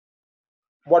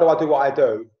why do I do what I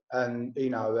do? And you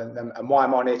know, and why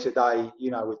am I here today?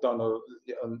 You know, with Donald,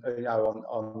 you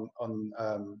know,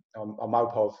 on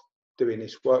Mopov doing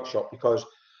this workshop, because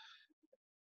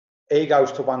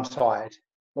egos to one side,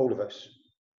 all of us.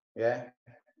 Yeah,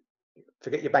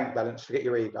 forget your bank balance, forget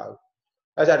your ego.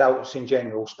 As adults in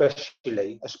general,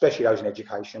 especially those in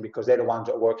education, because they're the ones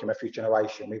that are working with future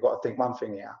generation, we've got to think one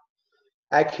thing here.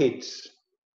 Our kids,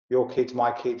 your kids,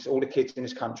 my kids, all the kids in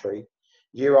this country,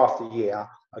 year after year,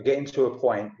 are getting to a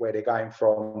point where they're going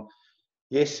from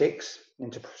year 6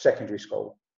 into secondary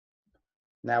school.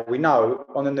 Now, we know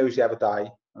on the news the other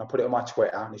day, and I put it on my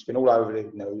Twitter, and it's been all over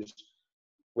the news,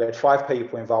 we had 5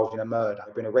 people involved in a murder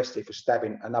who've been arrested for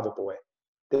stabbing another boy.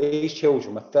 These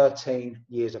children were 13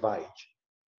 years of age.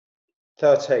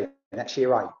 13, and that's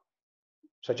year 8.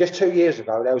 So just 2 years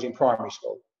ago, they was in primary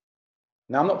school.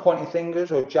 Now, I'm not pointing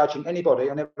fingers or judging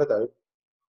anybody, I never do.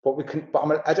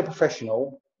 But as a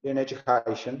professional in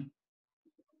education,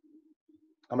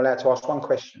 I'm allowed to ask one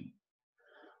question.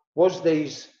 Was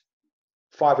these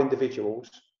 5 individuals,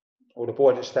 or the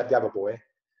boy that stabbed the other boy,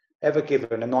 ever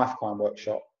given a knife crime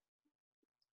workshop?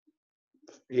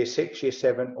 Year 6, year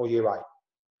 7, or year 8?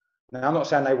 Now, I'm not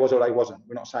saying they was or they wasn't.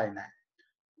 We're not saying that.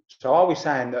 So are we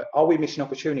saying that, are we missing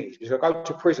opportunities? Because I go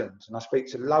to prisons and I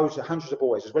speak to loads of hundreds of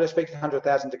boys, as well as speaking to hundreds of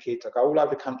thousands of kids. I go all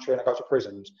over the country and I go to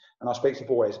prisons and I speak to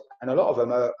boys, and a lot of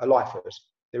them are lifers.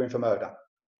 They're in for murder.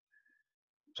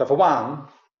 So for one,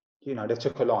 you know, they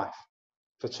took a life.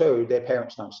 For 2, their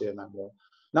parents don't see them no more.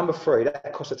 Number 3,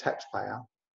 that costs a taxpayer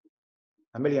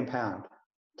 £1 million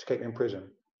to keep them in prison.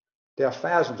 There are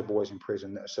thousands of boys in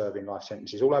prison that are serving life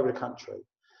sentences all over the country.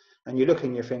 And you're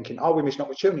looking, you're thinking, oh, we're missing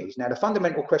opportunities. Now, the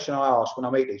fundamental question I ask when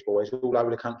I meet these boys all over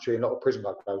the country, and a lot of prisons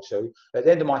I go to, at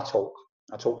the end of my talk,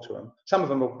 I talk to them. Some of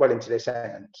them are well into their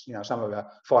sentence. You know, some of them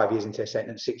are 5 years into their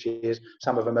sentence, 6 years.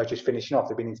 Some of them are just finishing off.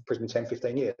 They've been in prison 10,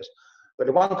 15 years. But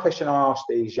the one question I ask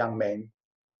these young men,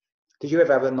 did you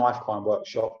ever have a knife crime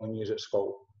workshop when you was at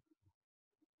school?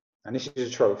 And this is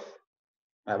the truth.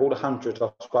 Out of all the hundreds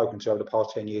I've spoken to over the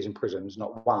past 10 years in prisons,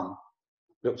 not one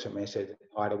looked at me and said,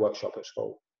 I had a workshop at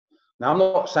school. Now, I'm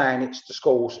not saying it's the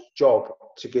school's job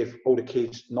to give all the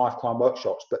kids knife crime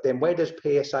workshops, but then where does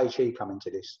PSHE come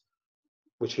into this,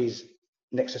 which is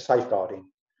next to safeguarding?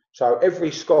 So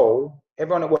every school,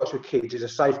 everyone that works with kids is a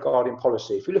safeguarding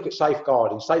policy. If you look at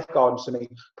safeguarding to me,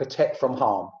 protect from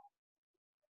harm.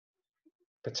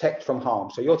 Protect from harm.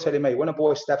 So you're telling me when a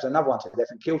boy stabs another one to death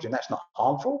and kills him, that's not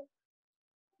harmful?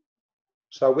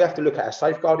 So we have to look at our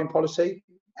safeguarding policy,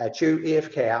 our duty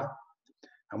of care,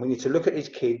 and we need to look at these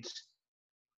kids.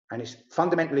 And it's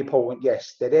fundamentally important,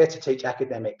 yes, they're there to teach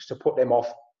academics, to put them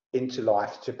off into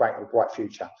life, to break a bright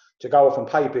future, to go off and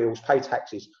pay bills, pay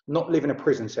taxes, not live in a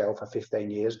prison cell for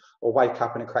 15 years or wake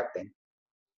up in a crack den.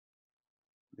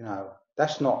 You know,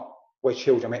 that's not where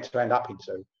children are meant to end up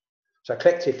into. So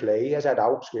collectively, as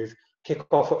adults, with kick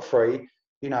off at 3,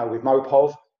 you know, with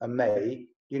Mopov and me,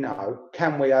 you know,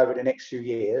 can we over the next few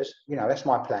years, you know, that's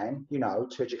my plan, you know,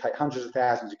 to educate hundreds of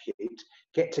thousands of kids,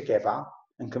 get together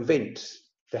and convince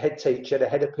the head teacher, the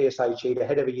head of PSHE, the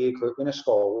head of a year group in a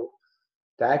school,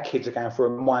 that our kids are going through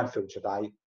a minefield today.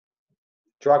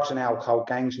 Drugs and alcohol,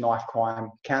 gangs, knife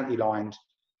crime, county lines,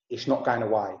 it's not going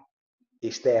away.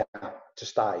 It's there to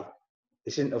stay.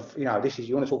 This isn't, you know, this is,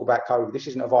 you want to talk about COVID, this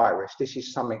isn't a virus. This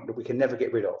is something that we can never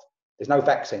get rid of. There's no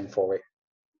vaccine for it.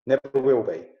 Never will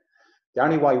be. The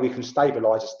only way we can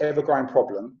stabilise this ever-growing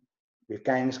problem with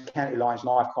gangs, county lines,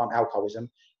 knife crime,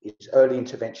 alcoholism is early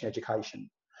intervention education.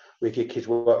 We give kids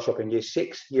workshop in year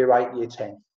 6, year 8, year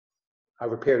 10,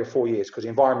 over a period of 4 years, because the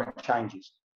environment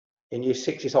changes. In year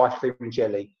 6, it's ice cream and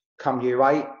jelly. Come year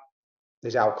 8,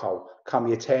 there's alcohol. Come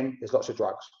year 10, there's lots of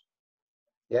drugs.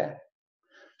 Yeah?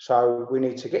 So we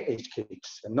need to get these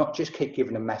kids and not just keep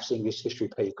giving them maths, English, history,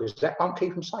 P, because that won't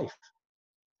keep them safe.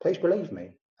 Please believe me.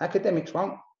 Academics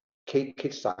won't keep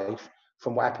kids safe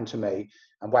from what happened to me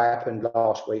and what happened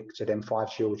last week to them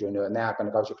 5 children who are now going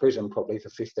to go to prison probably for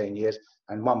 15 years,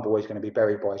 and one boy is going to be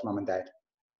buried by his mum and dad.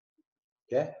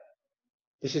 Yeah?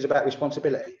 This is about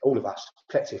responsibility, all of us,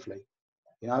 collectively,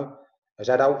 you know, as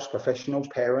adults, professionals,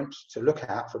 parents, to look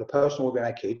out for the personal well-being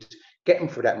of their kids, get them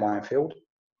through that minefield,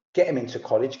 get them into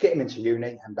college, get them into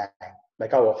uni, and bang, they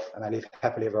go off and they live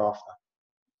happily ever after.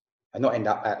 And not end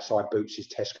up outside Boots's,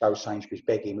 Tesco, Sainsbury's,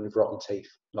 begging with rotten teeth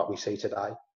like we see today.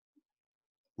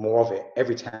 More of it,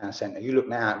 every town centre. You look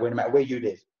now, no matter where you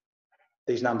live,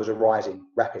 these numbers are rising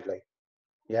rapidly.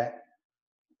 Yeah?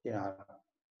 You know,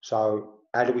 so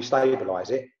how do we stabilise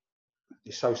it?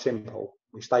 It's so simple.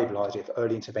 We stabilise it for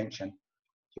early intervention.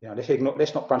 You know,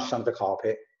 let's not brush this under the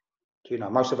carpet. You know,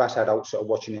 most of us adults that are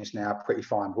watching this now are pretty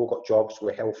fine. We've all got jobs,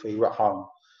 we're healthy, we're at home.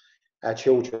 Our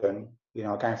children, you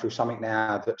know, are going through something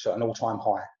now that's at an all-time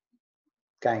high.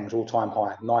 Gangs, all-time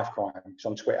high. Knife crime, it's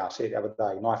on Twitter, I see it the other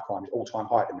day. Knife crime is all-time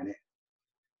high at the minute.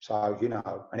 So, you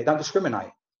know, and it don't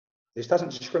discriminate. This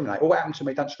doesn't discriminate. All what happened to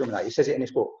me don't discriminate. It says it in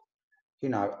this book. You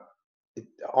know,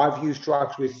 I've used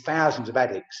drugs with thousands of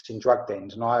addicts in drug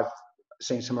dens, and I've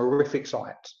seen some horrific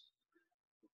sights.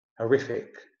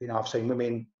 Horrific. You know, I've seen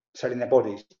women selling their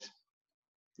bodies,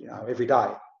 you know, every day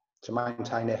to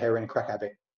maintain their heroin and crack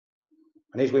habit.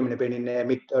 And these women have been in their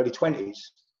early 20s.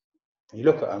 And you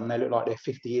look at them, they look like they're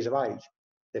 50 years of age.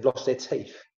 They've lost their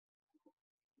teeth.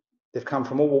 They've come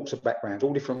from all walks of backgrounds,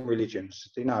 all different religions.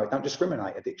 You know, it don't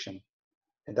discriminate, addiction.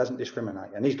 It doesn't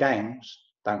discriminate. And these gangs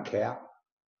don't care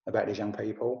about these young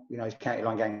people. You know, these county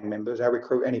line gang members, they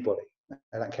recruit anybody.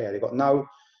 They don't care. They've got no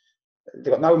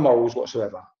morals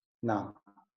whatsoever. None.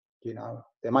 You know,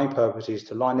 their main purpose is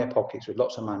to line their pockets with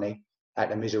lots of money at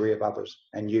the misery of others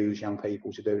and use young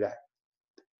people to do that.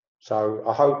 So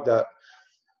I hope that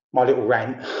my little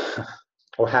rant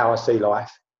or how I see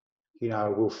life, you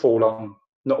know, will fall on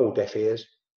not all deaf ears.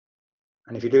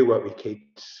 And if you do work with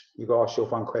kids, you've got to ask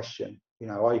yourself one question. You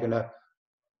know, are you going to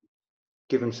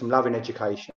give them some loving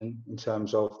education in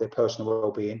terms of their personal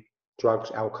well-being, drugs,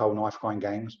 alcohol, knife crime,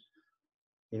 gangs,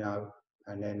 you know,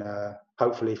 and then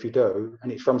hopefully if you do,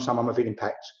 and it's from someone with an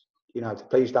impact, you know,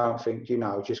 please don't think, you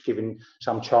know, just giving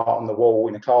some chart on the wall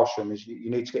in a classroom is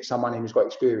you need to get someone in who's got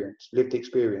experience, lived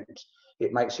experience.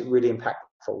 It makes it really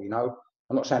impactful, you know.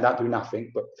 I'm not saying don't do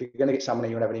nothing, but if you're going to get someone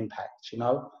in, you'll have an impact, you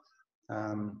know.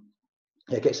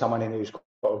 Yeah, get someone in who's got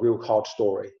a real hard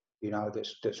story, you know,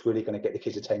 that's really going to get the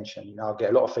kids' attention. You know, I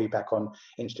get a lot of feedback on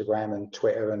Instagram and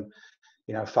Twitter and,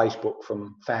 you know, Facebook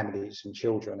from families and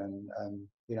children. And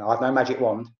you know, I've no magic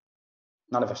wand.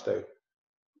 None of us do.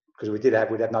 Because if we did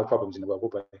we'd have no problems in the world,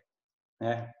 would we?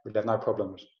 Yeah, we'd have no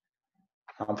problems.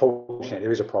 Unfortunately,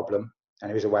 there is a problem and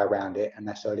there is a way around it, and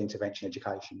that's early intervention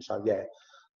education. So yeah,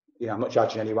 you know, I'm not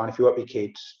judging anyone. If you work with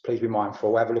kids, please be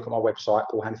mindful. Have a look at my website,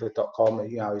 paulhannaford.com.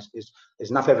 You know,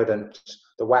 there's enough evidence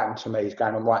that what happened to me is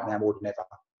going on right now more than ever.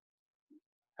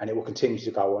 And it will continue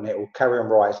to go on. It will carry on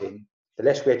rising. The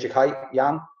less we educate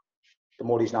young, the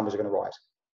more these numbers are going to rise.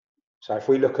 So if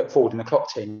we look at forward in the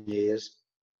clock 10 years,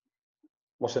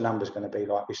 what's the numbers going to be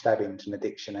like with stabbings and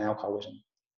addiction and alcoholism?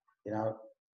 You know,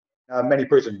 many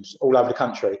prisons all over the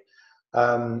country,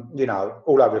 you know,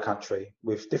 all over the country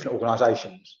with different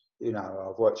organisations. You know,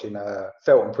 I've worked in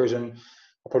Felton Prison.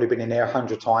 I've probably been in there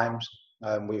 100 times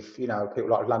with, you know,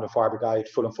 people like London Fire Brigade,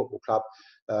 Fulham Football Club,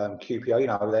 QPO. You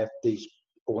know, they're these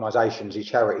organisations, these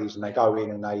charities, and they go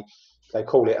in and they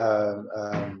call it,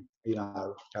 you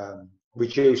know,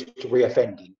 reduced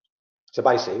reoffending. So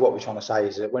basically, what we're trying to say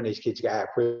is that when these kids get out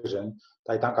of prison,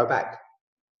 they don't go back.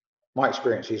 My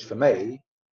experience is, for me,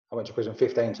 I went to prison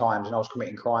 15 times and I was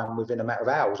committing crime within a matter of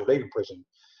hours of leaving prison.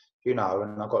 You know,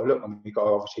 and I've got to look, and we've got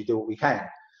to obviously do what we can.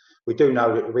 We do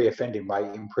know that the reoffending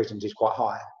rate in prisons is quite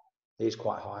high. It is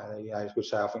quite high. You know, as we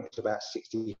say, I think it's about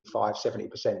 65,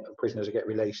 70% of prisoners that get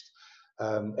released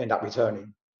end up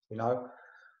returning. You know,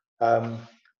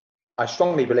 I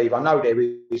strongly believe, I know there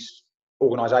is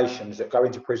organisations that go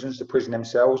into prisons, the prison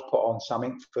themselves put on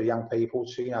something for young people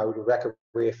to, you know, the lack of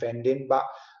reoffending, but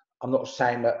I'm not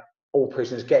saying that all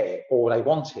prisoners get it or they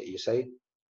want it, you see.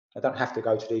 They don't have to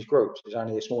go to these groups. There's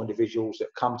only the small individuals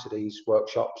that come to these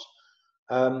workshops.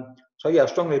 So yeah, I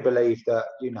strongly believe that,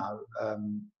 you know,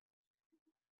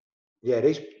 yeah,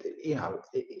 these, you know,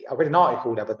 I read an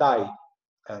article the other day,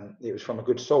 and it was from a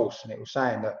good source, and it was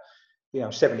saying that, you know,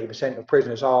 70% of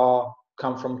prisoners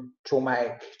come from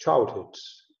traumatic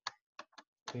childhoods,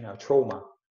 you know, trauma.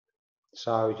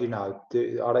 So, you know,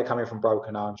 are they coming from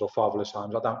broken homes or fatherless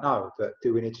homes? I don't know, but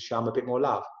do we need to show them a bit more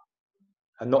love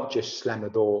and not just slam the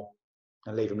door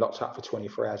and leave them locked up for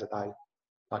 24 hours a day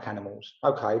like animals?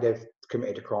 Okay, they've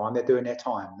committed a crime, they're doing their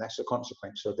time. That's the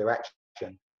consequence of their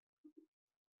action.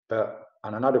 But,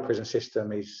 and I know the prison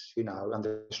system is, you know,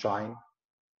 under strain,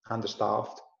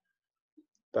 understaffed.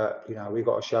 But, you know, we've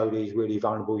got to show these really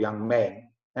vulnerable young men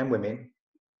and women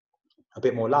a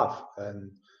bit more love and,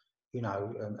 you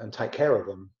know, and take care of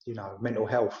them, you know, mental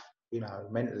health, you know,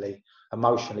 mentally,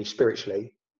 emotionally,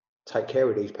 spiritually, take care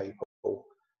of these people,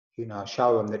 you know,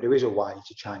 show them that there is a way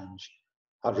to change.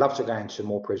 I'd love to go into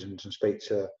more prisons and speak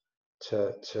to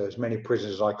as many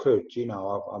prisoners as I could. You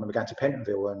know, I remember going to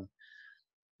Pentonville and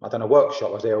I'd done a workshop.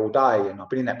 I was there all day, and I've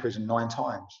been in that prison 9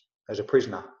 times as a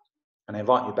prisoner. And they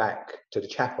invite you back to the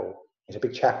chapel. There's a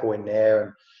big chapel in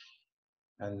there,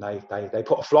 and they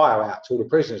put a flyer out to all the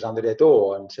prisoners under their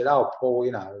door and said, "Oh, Paul,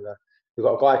 you know, we've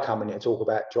got a guy coming in to talk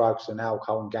about drugs and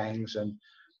alcohol and gangs,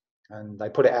 and they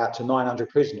put it out to 900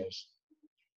 prisoners.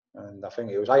 And I think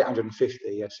it was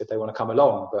 850 said they want to come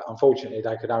along, but unfortunately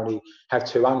they could only have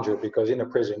 200 because in a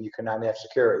prison you can only have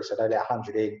security, so they let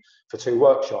 100 in for 2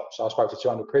 workshops. So I spoke to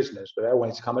 200 prisoners, but they all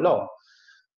wanted to come along.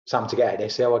 Some to get out of their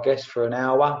cell, I guess, for an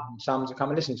hour, and some to come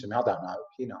and listen to me. I don't know,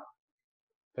 you know.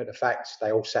 But the facts,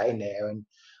 they all sat in there, and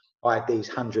I had these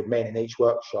 100 men in each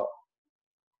workshop.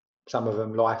 Some of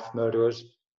them life murderers,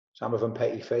 some of them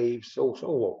petty thieves, all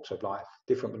walks of life,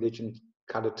 different religion,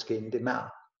 coloured skin, didn't matter.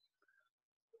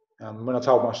 When I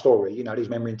told my story, you know, these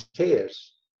men were in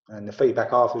tears, and the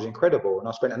feedback after was incredible. And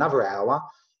I spent another hour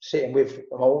sitting with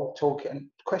them all,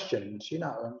 talking questions, you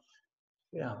know. And,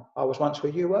 you know, I was once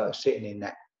where you were, sitting in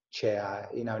that chair,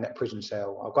 you know, in that prison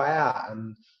cell. I got out,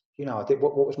 and, you know, I did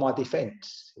what was my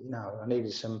defence? You know, I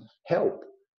needed some help.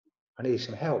 I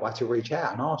had to reach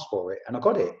out and ask for it, and I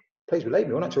got it. Please believe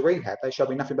me, when I went to rehab, they showed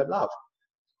me nothing but love.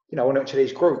 You know, when I went to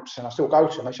these groups, and I still go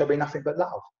to them, they showed me nothing but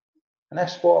love. And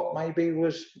that's what maybe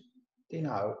was, you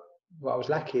know, what I was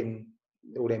lacking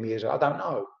all them years. I don't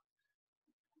know.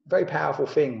 Very powerful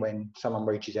thing when someone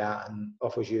reaches out and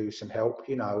offers you some help,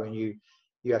 you know, and you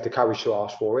have the courage to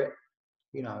ask for it,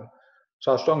 you know.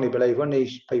 So I strongly believe when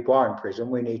these people are in prison,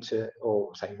 we need to,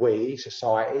 or say we,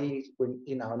 society,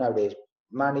 you know, I know there's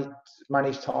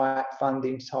money's tight,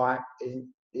 funding's tight,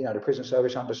 you know, the prison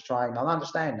service under strain. I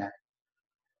understand that.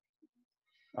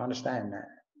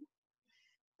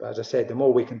 But as I said, the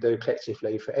more we can do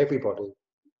collectively for everybody,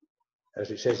 as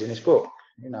it says in this book,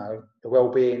 you know, the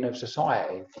well-being of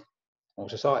society. Well,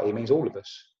 society means all of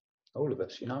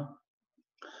us, you know.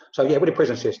 So yeah, with the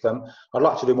prison system, I'd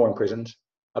like to do more in prisons.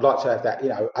 I'd like to have that, you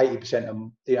know, 80% of,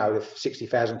 you know, the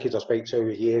 60,000 kids I speak to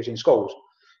a year is in schools.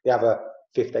 The other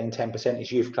 10%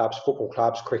 is youth clubs, football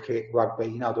clubs, cricket, rugby.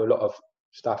 You know, I do a lot of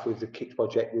stuff with the Kids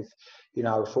Project, with, you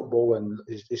know, football, and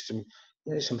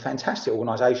there's some fantastic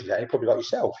organisations out there, probably like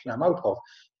yourself, you know, Mopov.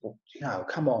 You know,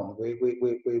 come on,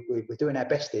 we're doing our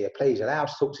best here. Please allow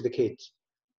us to talk to the kids.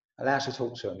 Allow us to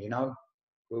talk to them, you know.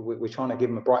 We're trying to give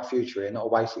them a bright future here, not a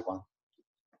wasted one.